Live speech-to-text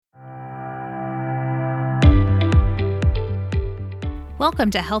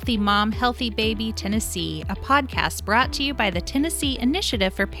Welcome to Healthy Mom, Healthy Baby Tennessee, a podcast brought to you by the Tennessee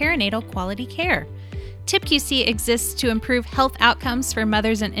Initiative for Perinatal Quality Care. TIPQC exists to improve health outcomes for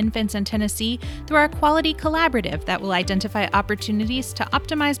mothers and infants in Tennessee through our Quality Collaborative that will identify opportunities to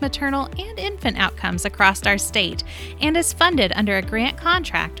optimize maternal and infant outcomes across our state and is funded under a grant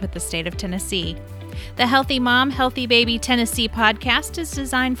contract with the state of Tennessee. The Healthy Mom, Healthy Baby Tennessee podcast is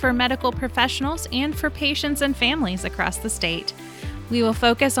designed for medical professionals and for patients and families across the state. We will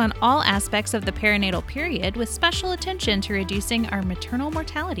focus on all aspects of the perinatal period with special attention to reducing our maternal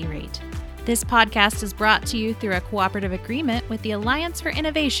mortality rate. This podcast is brought to you through a cooperative agreement with the Alliance for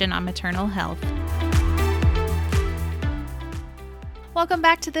Innovation on Maternal Health. Welcome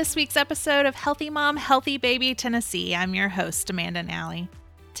back to this week's episode of Healthy Mom, Healthy Baby Tennessee. I'm your host, Amanda Nally.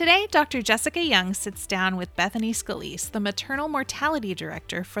 Today, Dr. Jessica Young sits down with Bethany Scalise, the Maternal Mortality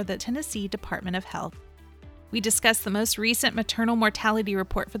Director for the Tennessee Department of Health. We discuss the most recent maternal mortality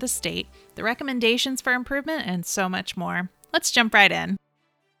report for the state, the recommendations for improvement, and so much more. Let's jump right in.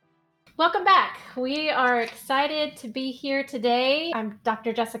 Welcome back. We are excited to be here today. I'm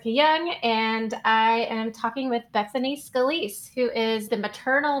Dr. Jessica Young, and I am talking with Bethany Scalise, who is the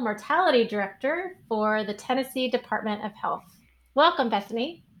Maternal Mortality Director for the Tennessee Department of Health. Welcome,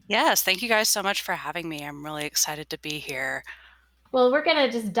 Bethany. Yes, thank you guys so much for having me. I'm really excited to be here. Well, we're going to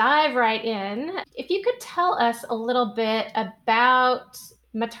just dive right in. If you could tell us a little bit about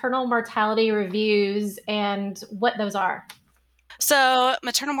maternal mortality reviews and what those are. So,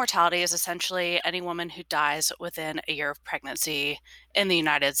 maternal mortality is essentially any woman who dies within a year of pregnancy in the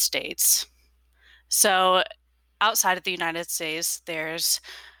United States. So, outside of the United States, there's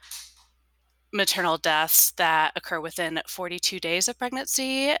maternal deaths that occur within 42 days of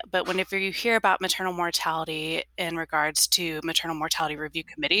pregnancy. But whenever you hear about maternal mortality in regards to maternal mortality review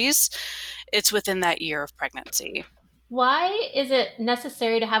committees, it's within that year of pregnancy. Why is it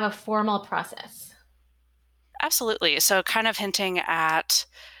necessary to have a formal process? Absolutely. So kind of hinting at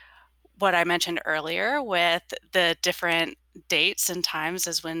what I mentioned earlier with the different dates and times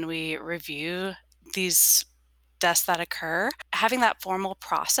as when we review these deaths that occur. Having that formal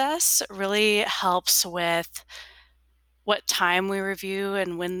process really helps with what time we review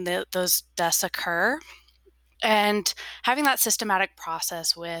and when those deaths occur. And having that systematic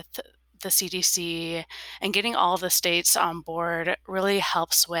process with the CDC and getting all the states on board really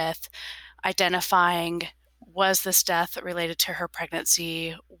helps with identifying, was this death related to her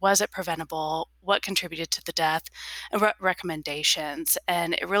pregnancy? Was it preventable? What contributed to the death? And recommendations.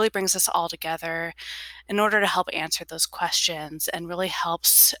 And it really brings us all together in order to help answer those questions and really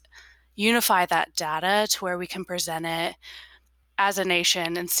helps unify that data to where we can present it as a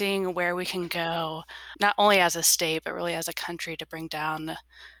nation and seeing where we can go, not only as a state, but really as a country to bring down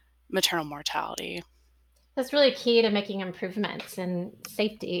maternal mortality. That's really key to making improvements in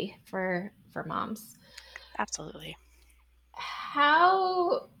safety for moms. Absolutely.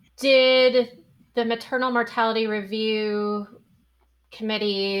 How did the Maternal Mortality Review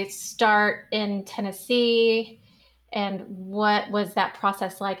Committee start in Tennessee, and what was that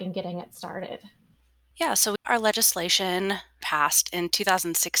process like in getting it started? Yeah, so our legislation passed in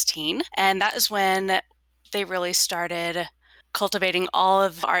 2016, and that is when they really started cultivating all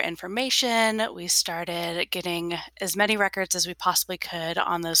of our information. We started getting as many records as we possibly could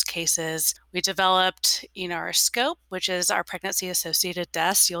on those cases. We developed, our scope, which is our pregnancy-associated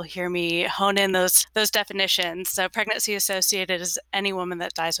deaths. You'll hear me hone in those definitions. So pregnancy-associated is any woman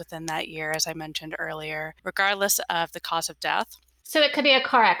that dies within that year, as I mentioned earlier, regardless of the cause of death. So it could be a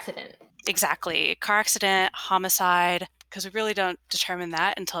car accident. Exactly. Car accident, homicide, because we really don't determine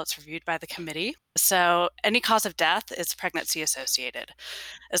that until it's reviewed by the committee. So any cause of death is pregnancy associated,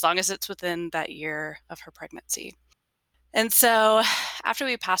 as long as it's within that year of her pregnancy. And so after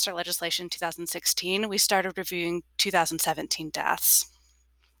we passed our legislation in 2016, we started reviewing 2017 deaths.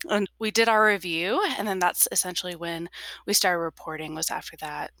 And we did our review, and then that's essentially when we started reporting, was after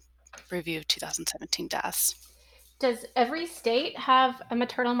that review of 2017 deaths. Does every state have a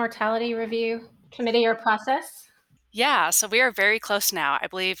maternal mortality review committee or process? Yeah, so we are very close now. I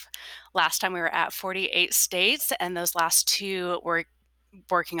believe last time we were at 48 states, and those last two were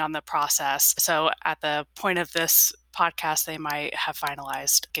working on the process. So at the point of this podcast, they might have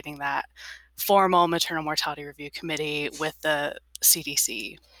finalized getting that formal maternal mortality review committee with the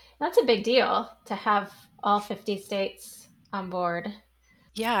CDC. That's a big deal to have all 50 states on board.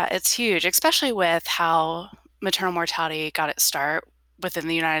 Yeah, it's huge, especially with how maternal mortality got its start within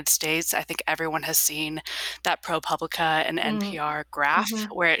the United States. I think everyone has seen that ProPublica and Mm, NPR graph mhm.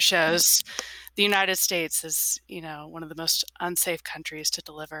 where it shows the United States is, one of the most unsafe countries to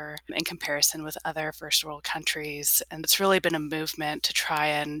deliver in comparison with other first world countries. And it's really been a movement to try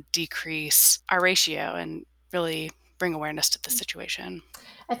and decrease our ratio and really bring awareness to the situation.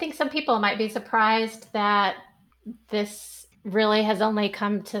 I think some people might be surprised that this really has only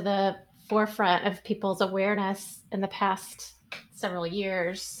come to the forefront of people's awareness in the past several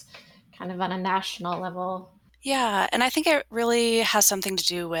years, kind of on a national level. Yeah, and I think it really has something to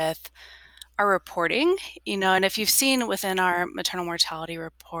do with our reporting, and if you've seen within our maternal mortality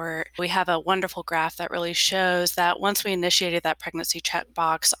report, we have a wonderful graph that really shows that once we initiated that pregnancy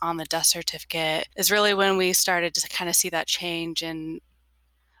checkbox on the death certificate is really when we started to kind of see that change in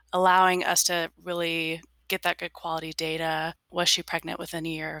allowing us to really get that good quality data. Was she pregnant within a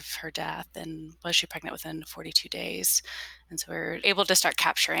year of her death? And was she pregnant within 42 days? And so we were able to start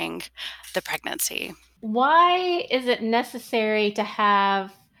capturing the pregnancy. Why is it necessary to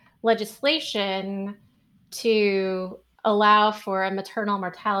have legislation to allow for a maternal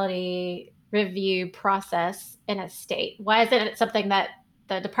mortality review process in a state? Why isn't it something that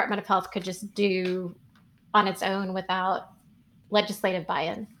the Department of Health could just do on its own without legislative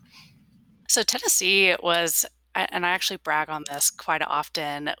buy-in? So Tennessee was, and I actually brag on this quite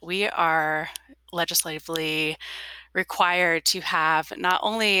often, we are legislatively required to have not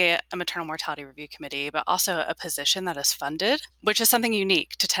only a maternal mortality review committee, but also a position that is funded, which is something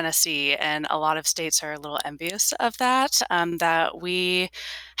unique to Tennessee. And a lot of states are a little envious of that, that we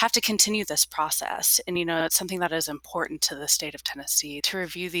have to continue this process. And, it's something that is important to the state of Tennessee to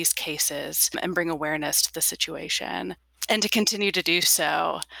review these cases and bring awareness to the situation and to continue to do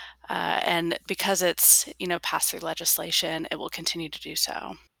so. And because it's, passed through legislation, it will continue to do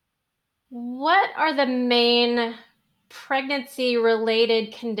so. What are the main pregnancy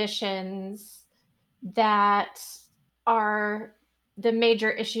related conditions that are the major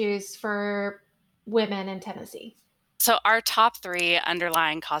issues for women in Tennessee? So, our top three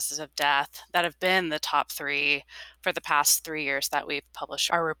underlying causes of death that have been the top three for the past 3 years that we've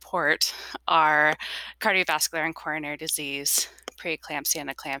published our report are cardiovascular and coronary disease, preeclampsia and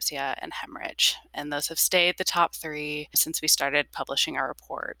eclampsia, and hemorrhage. And those have stayed the top three since we started publishing our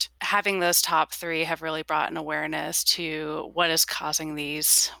report. Having those top three have really brought an awareness to what is causing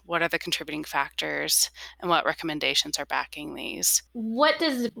these, what are the contributing factors, and what recommendations are backing these. What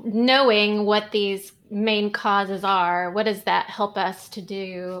does knowing what these main causes are, what does that help us to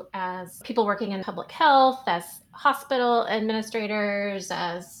do as people working in public health, as hospital administrators,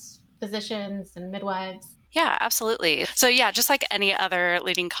 as physicians and midwives? Yeah, absolutely. So, yeah, just like any other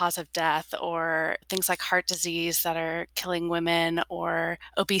leading cause of death or things like heart disease that are killing women or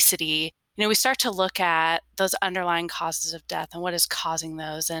obesity, we start to look at those underlying causes of death and what is causing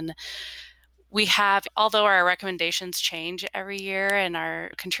those. And we have, although our recommendations change every year and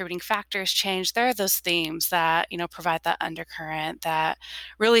our contributing factors change, there are those themes that, provide that undercurrent that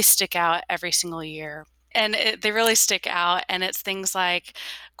really stick out every single year. And they really stick out. And it's things like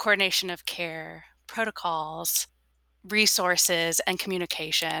coordination of care, protocols, resources, and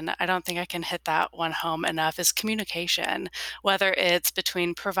communication. I don't think I can hit that one home enough is communication, whether it's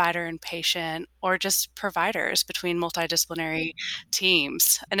between provider and patient or just providers between multidisciplinary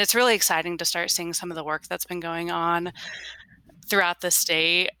teams. And it's really exciting to start seeing some of the work that's been going on throughout the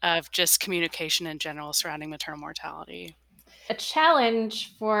state of just communication in general surrounding maternal mortality. A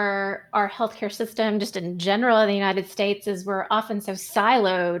challenge for our healthcare system, just in general in the United States, is we're often so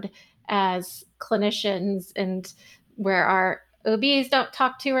siloed as clinicians, and where our OBs don't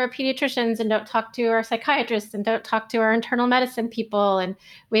talk to our pediatricians and don't talk to our psychiatrists and don't talk to our internal medicine people. And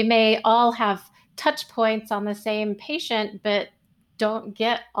we may all have touch points on the same patient, but don't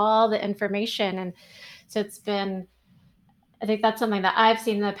get all the information. And so I think that's something that I've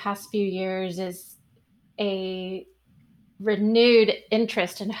seen in the past few years is a renewed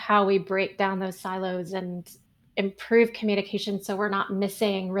interest in how we break down those silos and improve communication so we're not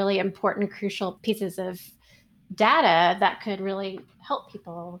missing really important, crucial pieces of data that could really help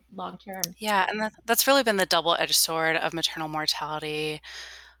people long term. Yeah, and that's really been the double-edged sword of maternal mortality.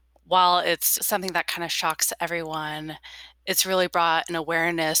 While it's something that kind of shocks everyone, it's really brought an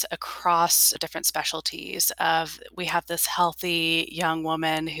awareness across different specialties of we have this healthy young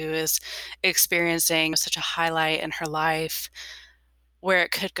woman who is experiencing such a highlight in her life where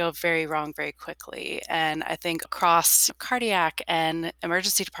it could go very wrong very quickly. And I think across cardiac and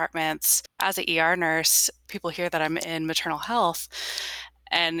emergency departments, as a ER nurse, people hear that I'm in maternal health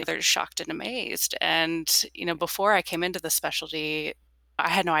and they're shocked and amazed. And, before I came into the specialty, I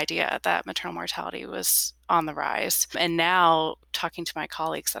had no idea that maternal mortality was on the rise. And now, talking to my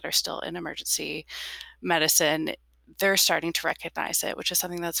colleagues that are still in emergency medicine, they're starting to recognize it, which is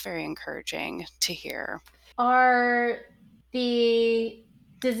something that's very encouraging to hear. Are the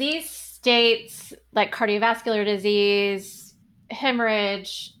disease states like cardiovascular disease,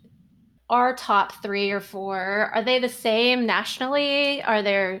 hemorrhage, our top 3 or 4, are they the same nationally? Are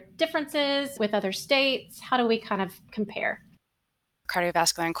there differences with other states? How do we kind of compare?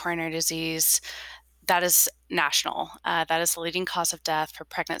 Cardiovascular and coronary disease, that is national. That is the leading cause of death for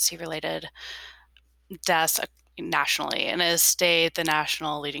pregnancy-related deaths nationally, and it has stayed the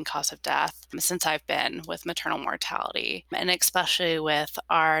national leading cause of death since I've been with maternal mortality, and especially with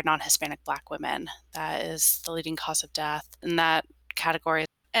our non-Hispanic Black women. That is the leading cause of death in that category,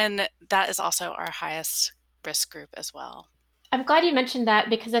 and that is also our highest risk group as well. I'm glad you mentioned that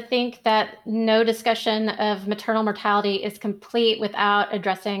because I think that no discussion of maternal mortality is complete without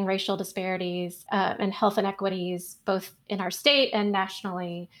addressing racial disparities and health inequities, both in our state and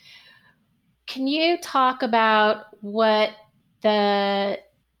nationally. Can you talk about what the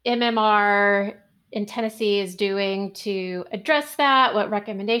MMR in Tennessee is doing to address that? What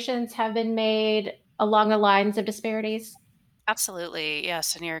recommendations have been made along the lines of disparities? Absolutely,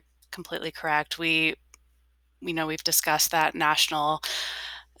 yes, and you're completely correct. We've discussed that national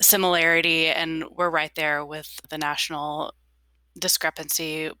similarity, and we're right there with the national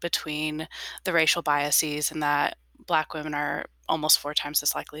discrepancy between the racial biases and that Black women are almost 4 times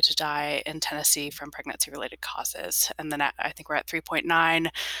as likely to die in Tennessee from pregnancy-related causes. And then I think we're at 3.9.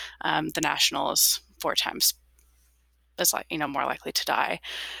 The national is 4 times more likely to die.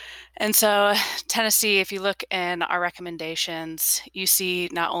 And so, Tennessee, if you look in our recommendations, you see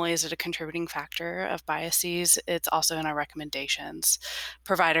not only is it a contributing factor of biases, it's also in our recommendations.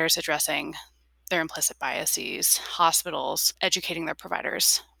 Providers addressing their implicit biases, hospitals educating their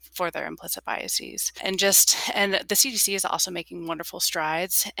providers for their implicit biases. And the CDC is also making wonderful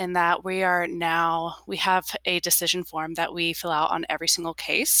strides in that we have a decision form that we fill out on every single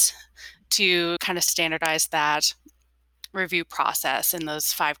case to kind of standardize that review process and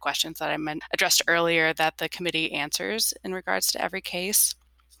those 5 questions that I addressed earlier that the committee answers in regards to every case.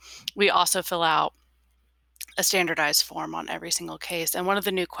 We also fill out a standardized form on every single case. And one of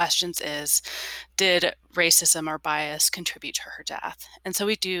the new questions is, did racism or bias contribute to her death? And so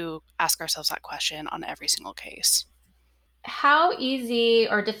we do ask ourselves that question on every single case. How easy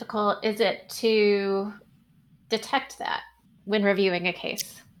or difficult is it to detect that when reviewing a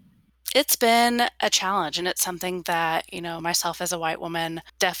case? It's been a challenge, and it's something that, myself as a white woman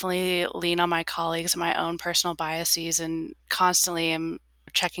definitely lean on my colleagues and my own personal biases, and constantly am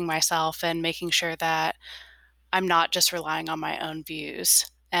checking myself and making sure that I'm not just relying on my own views.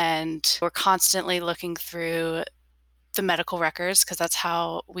 And we're constantly looking through the medical records because that's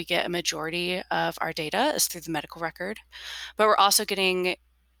how we get a majority of our data is through the medical record. But we're also getting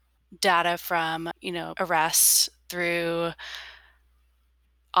data from, arrests, through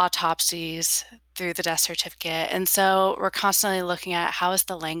autopsies, through the death certificate. And so we're constantly looking at how is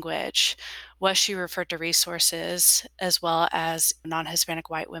the language? Was she referred to resources as well as non-Hispanic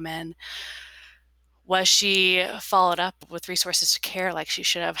white women? Was she followed up with resources to care like she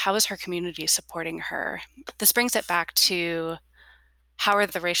should have? How is her community supporting her? This brings it back to how are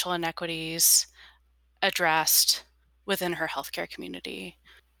the racial inequities addressed within her healthcare community?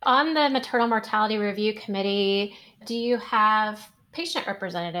 On the maternal mortality review committee, do you have patient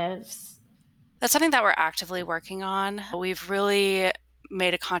representatives? That's something that we're actively working on. We've really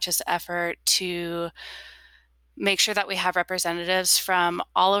made a conscious effort to make sure that we have representatives from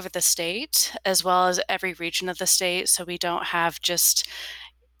all over the state as well as every region of the state, so we don't have just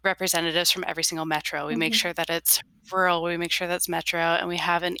representatives from every single metro. We make sure that it's rural, we make sure that's metro, and we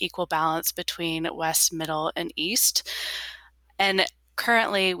have an equal balance between west, middle, and east. And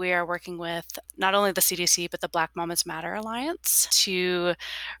currently, we are working with not only the CDC, but the Black Mamas Matter Alliance to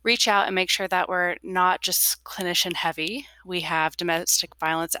reach out and make sure that we're not just clinician heavy. We have domestic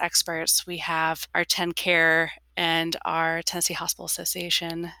violence experts, we have our TennCare and our Tennessee Hospital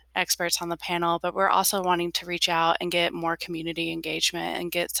Association experts on the panel, but we're also wanting to reach out and get more community engagement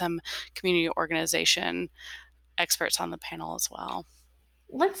and get some community organization experts on the panel as well.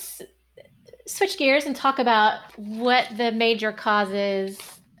 Let's switch gears and talk about what the major causes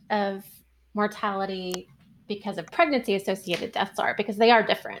of mortality because of pregnancy-associated deaths are, because they are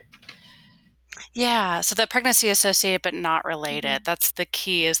different. Yeah, so the pregnancy associated but not related. That's the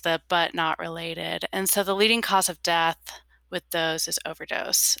key, is the but not related. And so the leading cause of death with those is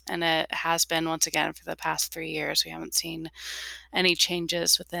overdose. And it has been, once again, for the past 3 years. We haven't seen any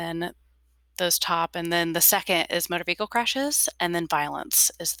changes within those top. And then the second is motor vehicle crashes, and then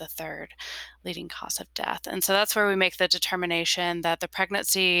violence is the third leading cause of death. And so that's where we make the determination that the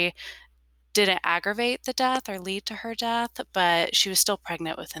pregnancy didn't aggravate the death or lead to her death, but she was still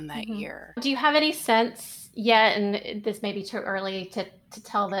pregnant within that year. Do you have any sense yet, and this may be too early to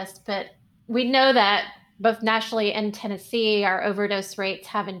tell this, but we know that both nationally and Tennessee, our overdose rates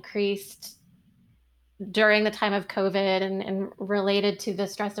have increased during the time of COVID and related to the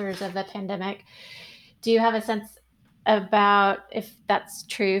stressors of the pandemic. Do you have a sense about if that's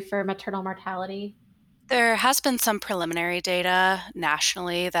true for maternal mortality? There has been some preliminary data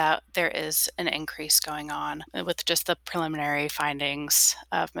nationally that there is an increase going on with just the preliminary findings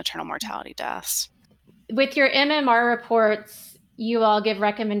of maternal mortality deaths. With your MMR reports, you all give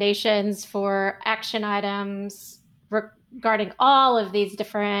recommendations for action items regarding all of these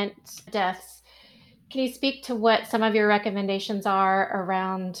different deaths. Can you speak to what some of your recommendations are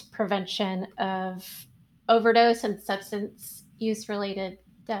around prevention of overdose and substance use related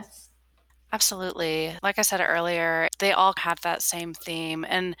deaths? Absolutely. Like I said earlier, they all have that same theme.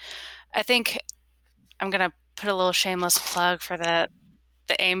 And I think I'm going to put a little shameless plug for the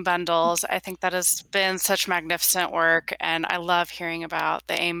AIM bundles. I think that has been such magnificent work. And I love hearing about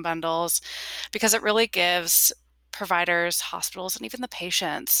the AIM bundles because it really gives providers, hospitals, and even the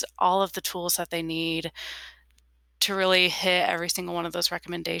patients all of the tools that they need to really hit every single one of those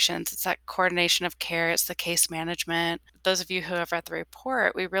recommendations. It's that coordination of care, it's the case management. Those of you who have read the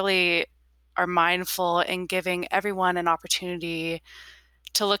report, we really are mindful in giving everyone an opportunity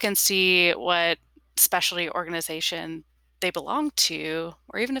to look and see what specialty organization they belong to,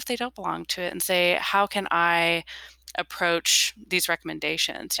 or even if they don't belong to it, and say, how can I approach these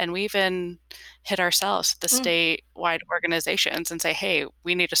recommendations? And we even hit ourselves, the statewide organizations, and say, hey,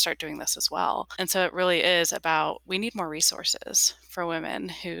 we need to start doing this as well. And so it really is about, we need more resources for women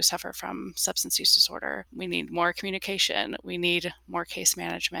who suffer from substance use disorder. We need more communication. We need more case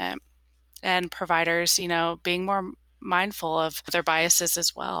management, and providers, being more mindful of their biases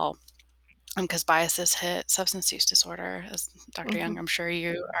as well. Because biases hit substance use disorder, as Dr. Young, I'm sure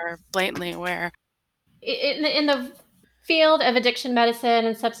you are blatantly aware. In the field of addiction medicine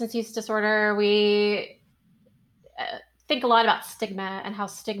and substance use disorder, we think a lot about stigma and how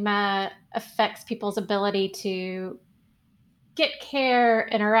stigma affects people's ability to get care,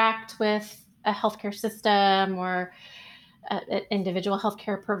 interact with a healthcare system or an individual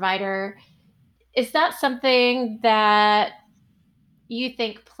healthcare provider. Is that something that you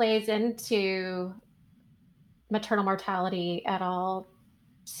think plays into maternal mortality at all?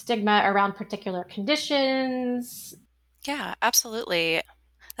 Stigma around particular conditions? Yeah, absolutely.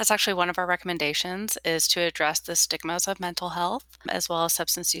 That's actually one of our recommendations, is to address the stigmas of mental health as well as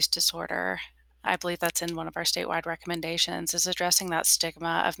substance use disorder. I believe that's in one of our statewide recommendations, is addressing that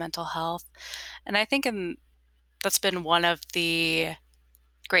stigma of mental health. And I think that's been one of the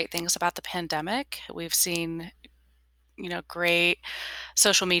great things about the pandemic. We've seen, great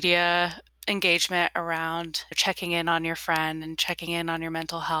social media engagement around checking in on your friend and checking in on your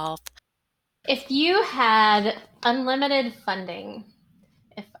mental health. If you had unlimited funding,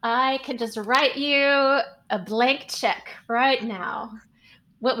 if I could just write you a blank check right now,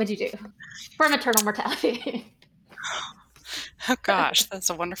 what would you do for maternal mortality? Oh gosh,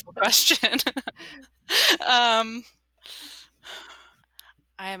 that's a wonderful question. I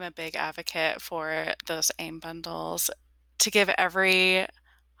am a big advocate for those AIM bundles to give every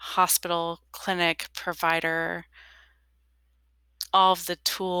hospital, clinic, provider all of the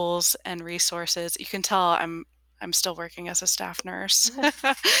tools and resources. You can tell I'm still working as a staff nurse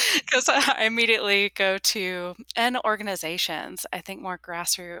because I immediately go to, and organizations, I think more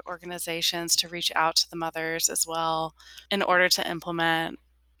grassroots organizations, to reach out to the mothers as well in order to implement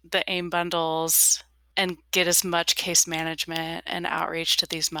the AIM bundles and get as much case management and outreach to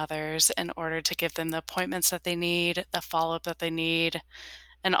these mothers in order to give them the appointments that they need, the follow-up that they need,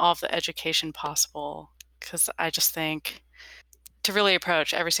 and all of the education possible. Because I just think to really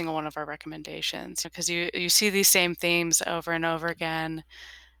approach every single one of our recommendations, because you see these same themes over and over again,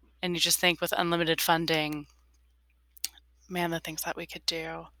 and you just think with unlimited funding, man, the things that we could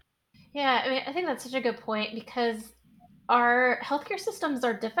do. Yeah, I mean, I think that's such a good point because our healthcare systems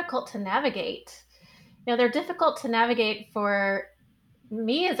are difficult to navigate. They're difficult to navigate for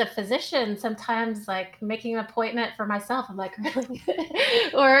me as a physician. Sometimes, like making an appointment for myself, I'm like, really?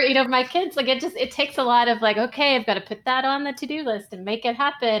 Or my kids, like it takes a lot of like, okay, I've got to put that on the to-do list and make it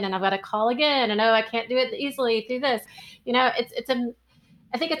happen, and I've got to call again, and oh, I can't do it easily through this.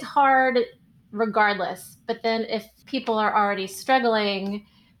 I think it's hard regardless. But then if people are already struggling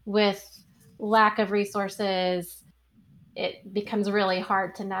with lack of resources, it becomes really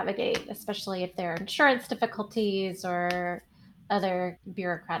hard to navigate, especially if there are insurance difficulties or other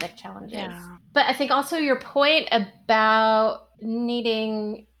bureaucratic challenges. Yeah. But I think also your point about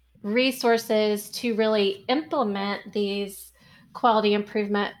needing resources to really implement these quality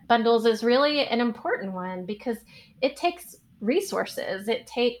improvement bundles is really an important one, because it takes resources, it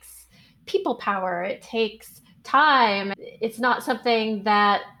takes people power, it takes time. It's not something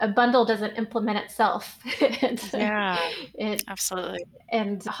that a bundle doesn't implement itself. Yeah, it, absolutely.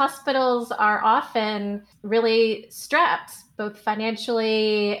 and hospitals are often really strapped, both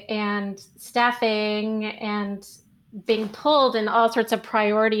financially and staffing, and being pulled in all sorts of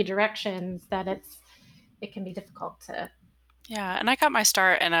priority directions, that it can be difficult to. Yeah, and I got my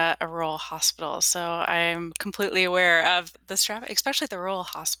start in a rural hospital, so I'm completely aware of the strap, especially the rural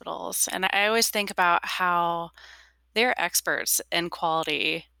hospitals. And I always think about how they're experts in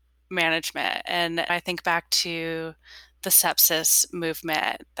quality management. And I think back to the sepsis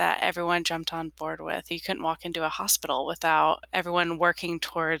movement that everyone jumped on board with. You couldn't walk into a hospital without everyone working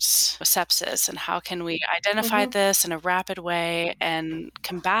towards sepsis and how can we identify Mhm. this in a rapid way and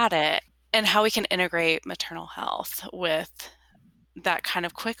combat it, and how we can integrate maternal health with that kind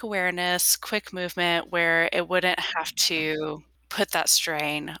of quick awareness, quick movement where it wouldn't have to put that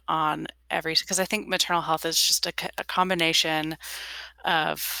strain on every, because I think maternal health is just a combination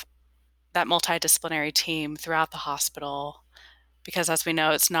of that multidisciplinary team throughout the hospital. Because as we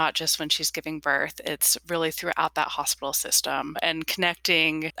know, it's not just when she's giving birth, it's really throughout that hospital system and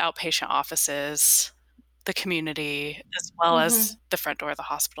connecting outpatient offices, the community, as well as Mhm. the front door of the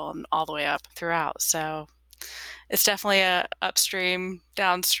hospital and all the way up throughout. So it's definitely a upstream,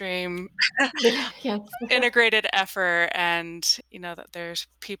 downstream Yes. integrated effort, and that there's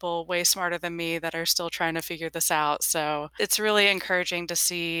people way smarter than me that are still trying to figure this out. So it's really encouraging to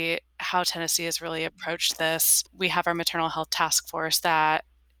see how Tennessee has really approached this. We have our maternal health task force that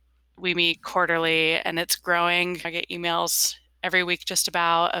we meet quarterly, and it's growing. I get emails every week just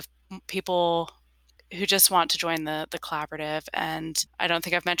about of people who just want to join the collaborative. And I don't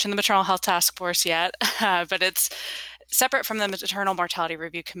think I've mentioned the maternal health task force yet, but it's separate from the maternal mortality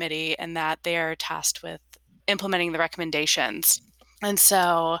review committee in that they are tasked with implementing the recommendations. And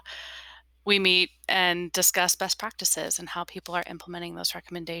so we meet and discuss best practices and how people are implementing those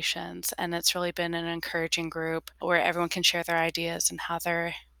recommendations. And it's really been an encouraging group where everyone can share their ideas and how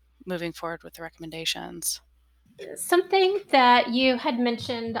they're moving forward with the recommendations. Something that you had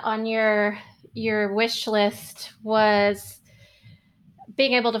mentioned on your wish list was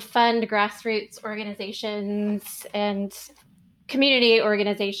being able to fund grassroots organizations and community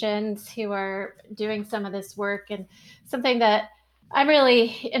organizations who are doing some of this work. And something that I'm really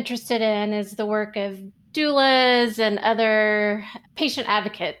interested in is the work of doulas and other patient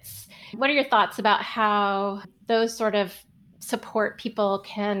advocates. What are your thoughts about how those sort of support people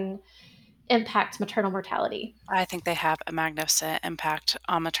can impact maternal mortality? I think they have a magnificent impact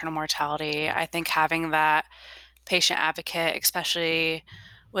on maternal mortality. I think having that patient advocate, especially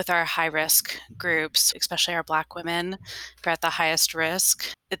with our high risk groups, especially our Black women who are at the highest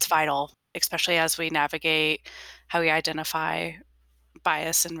risk, it's vital, especially as we navigate how we identify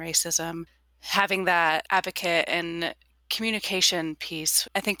bias and racism. Having that advocate and communication piece,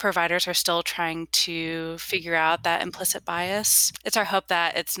 I think providers are still trying to figure out that implicit bias. It's our hope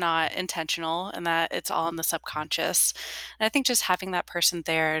that it's not intentional and that it's all in the subconscious. And I think just having that person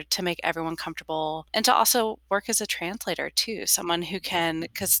there to make everyone comfortable and to also work as a translator too, someone who can,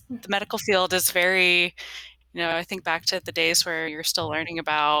 because the medical field is very, I think back to the days where you're still learning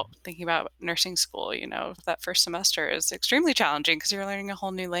about thinking about nursing school, that first semester is extremely challenging because you're learning a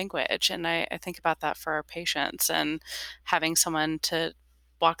whole new language. And I think about that for our patients and having someone to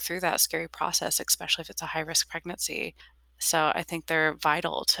walk through that scary process, especially if it's a high risk pregnancy. So I think they're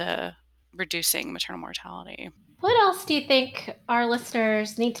vital to reducing maternal mortality. What else do you think our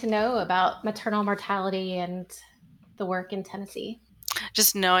listeners need to know about maternal mortality and the work in Tennessee?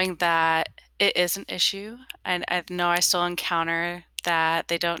 Just knowing that it is an issue. And I know I still encounter that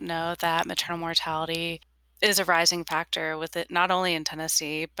they don't know that maternal mortality is a rising factor with it, not only in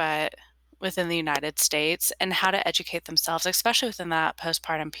Tennessee, but within the United States, and how to educate themselves, especially within that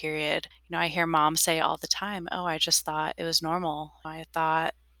postpartum period. I hear moms say all the time, "Oh, I just thought it was normal. I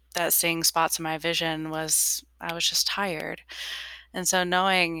thought that seeing spots in my vision I was just tired." And so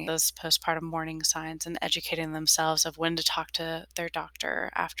knowing those postpartum warning signs and educating themselves of when to talk to their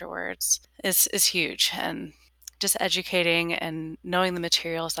doctor afterwards is huge. And just educating and knowing the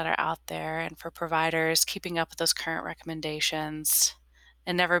materials that are out there, and for providers, keeping up with those current recommendations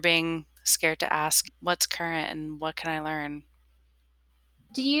and never being scared to ask what's current and what can I learn.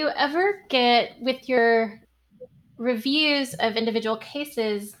 Do you ever get with your reviews of individual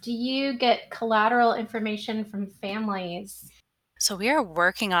cases, do you get collateral information from families? So we are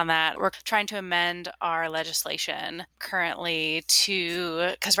working on that. We're trying to amend our legislation currently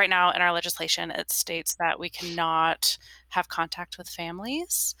because right now in our legislation, it states that we cannot have contact with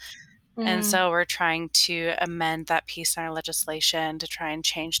families. And so we're trying to amend that piece in our legislation to try and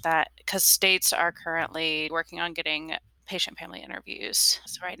change that, because states are currently working on getting patient family interviews.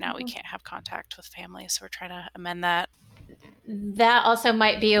 So right now we can't have contact with families. So we're trying to amend that. That also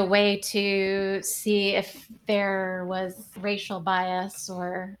might be a way to see if there was racial bias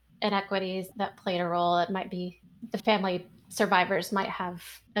or inequities that played a role. It might be the family survivors might have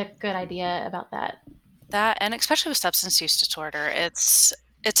a good idea about that. That, and especially with substance use disorder, it's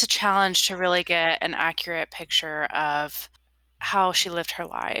a challenge to really get an accurate picture of how she lived her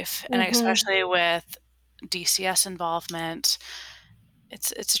life. And especially with DCS involvement,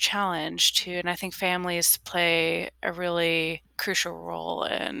 it's a challenge too. And I think families play a really crucial role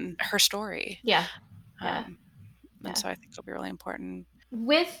in her story. Yeah. And so I think it'll be really important.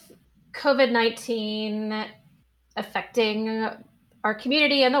 With COVID-19 affecting our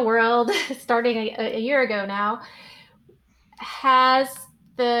community and the world starting a year ago now, has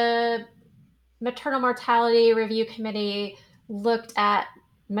the Maternal Mortality Review Committee looked at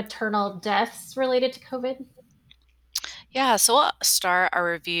maternal deaths related to COVID? Yeah, so we'll start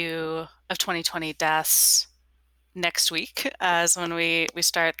our review of 2020 deaths next week as when we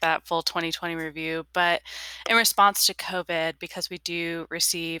start that full 2020 review. But in response to COVID, because we do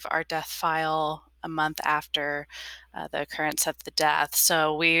receive our death file a month after the occurrence of the death,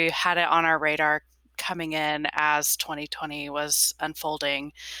 so we had it on our radar coming in as 2020 was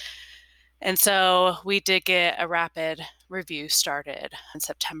unfolding. And so we did get a rapid review started in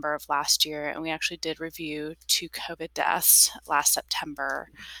September of last year, and we actually did review 2 COVID deaths last September.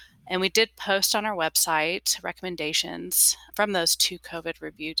 And we did post on our website recommendations from those 2 COVID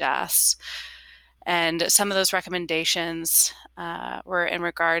review deaths. And some of those recommendations were in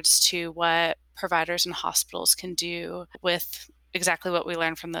regards to what providers and hospitals can do with exactly what we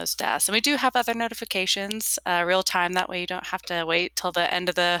learned from those deaths. And we do have other notifications real time. That way you don't have to wait till the end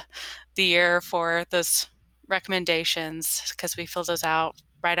of the year for those recommendations, because we fill those out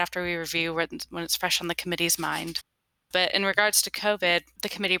right after we review when it's fresh on the committee's mind. But in regards to COVID, the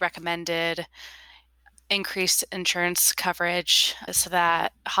committee recommended increased insurance coverage so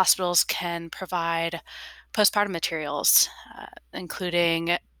that hospitals can provide postpartum materials,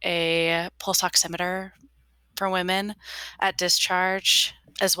 including a pulse oximeter for women at discharge,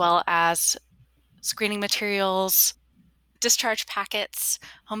 as well as screening materials, discharge packets,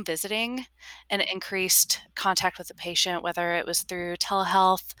 home visiting, and increased contact with the patient, whether it was through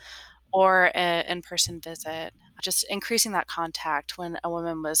telehealth or an in-person visit, just increasing that contact when a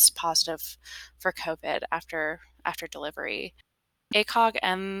woman was positive for COVID after delivery. ACOG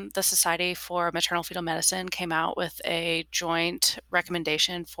and the Society for Maternal Fetal Medicine came out with a joint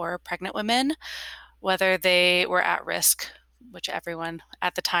recommendation for pregnant women, whether they were at risk, which everyone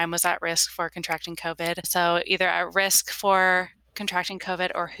at the time was at risk for contracting COVID. So either at risk for contracting COVID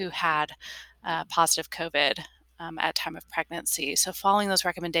or who had positive COVID at time of pregnancy. So following those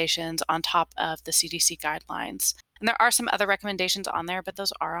recommendations on top of the CDC guidelines. And there are some other recommendations on there, but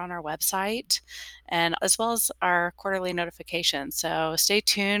those are on our website, and as well as our quarterly notifications. So stay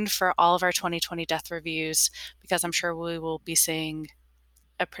tuned for all of our 2020 death reviews, because I'm sure we will be seeing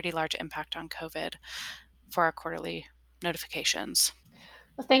a pretty large impact on COVID for our quarterly notifications.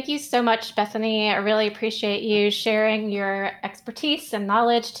 Well, thank you so much, Bethany. I really appreciate you sharing your expertise and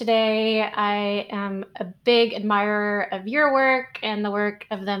knowledge today. I am a big admirer of your work and the work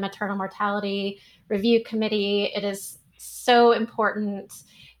of the Maternal Mortality Review Committee. It is so important,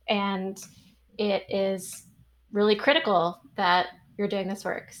 and it is really critical that you're doing this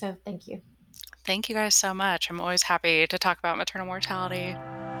work. So thank you. Thank you guys so much. I'm always happy to talk about maternal mortality.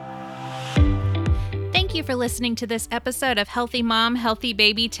 Thank you for listening to this episode of Healthy Mom, Healthy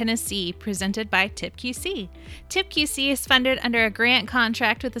Baby Tennessee, presented by TIPQC. TIPQC is funded under a grant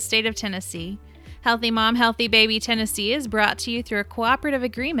contract with the state of Tennessee. Healthy Mom, Healthy Baby Tennessee is brought to you through a cooperative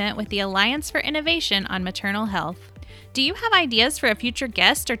agreement with the Alliance for Innovation on Maternal Health. Do you have ideas for a future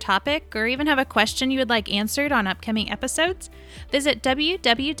guest or topic, or even have a question you would like answered on upcoming episodes? Visit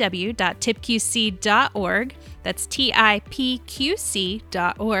www.tipqc.org, that's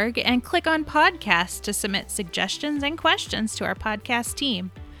TIPQC.org, and click on Podcasts to submit suggestions and questions to our podcast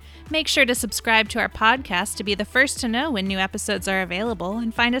team. Make sure to subscribe to our podcast to be the first to know when new episodes are available,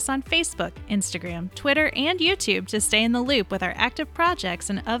 and find us on Facebook, Instagram, Twitter, and YouTube to stay in the loop with our active projects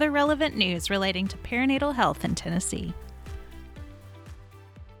and other relevant news relating to perinatal health in Tennessee.